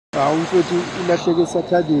Umfowethu ulahleke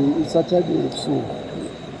Saturday ebusuku.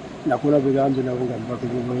 Nakhona bekuhambe nabangani bakhe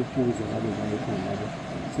bebayiphuza ngabe bayekhona yabo.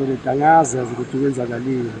 So that angazi yazi ukuthi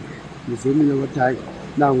kwenzakaleni. Ngize mina bathi hayi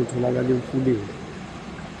nangu utholakala emfuleni.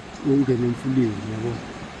 Ungene emfuleni yabo.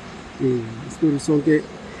 Isitori sonke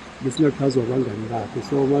besingachazwa abangani bakhe.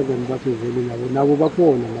 So abangani bakhe vele nabo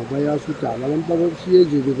bakhona nabayasho udaba. Abantu bakushiye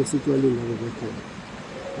nje besitshwaleni nabo bekhona.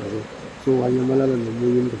 Yabo. So wanyamalala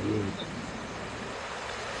nomunye umngani wakhe.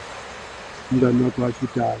 Umngani wakhe washo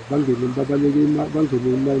udaba bangene bangene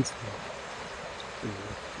emanzi.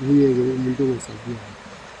 Uye-ke umuntu ongasabuyayo.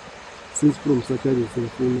 Since from Saturday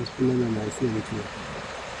sifunana naye siyamthola.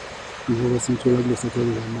 Njengoba simthola kule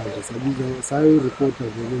Saturday manje sabiza sayoreporta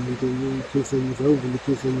vele umuntu umpheseni sayovula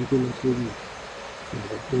ipheseni umuntu olahlekile.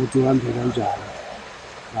 Ukuthi uhambe kanjani.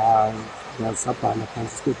 Ngasabhala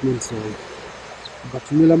phansi statement sonke.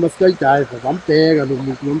 Bathumela ama-skydiver bambheka lo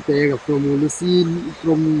muntu bambheka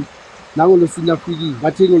from nangolosini afikile.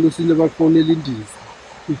 Bathi ngolosini bafonela indiza.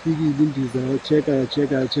 Ifikile indiza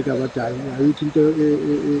ya-check-a bathi ayikho into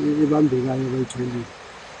ebambekayo abayitholile.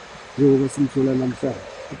 Njengoba simthola namhlanje.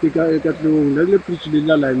 Ufika eKatlehong nakule bridge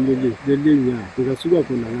lelala lelinyawo. Bekasuka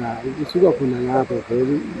khona ngapho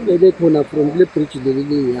vele. Bebekhona from kule bridge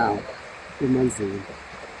lelinyawo emanzini.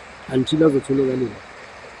 Until azotholakala.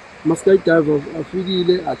 Ama-skydiver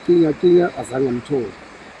afikile acinga azange amthole.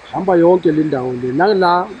 Hamba yonke le ndawo le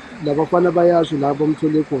nala labafana bayasho la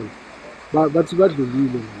bamthole khona. Bathi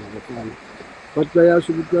badlulile labafana. Bathi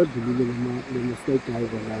bayasho ukuthi badlulile lama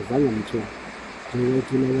skydiver la azange amthole.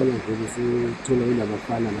 Njengotholakala vele sithola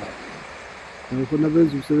ilabafana la. Abafana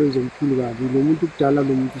benza umsebenzi omkhulu kabi. Lo muntu kudala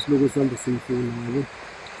lo muntu siloko sihamba simfuna yabo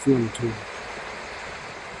singamtholi.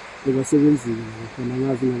 Ebasebenzile abafana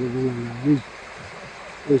ngazi ngabe bangangani.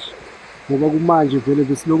 Ngoba kumanje vele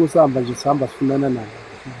besiloko sihamba nje sihamba sifunana naye.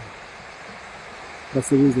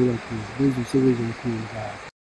 Basebenze kakhulu, benza umsebenzi omkhulu kabi.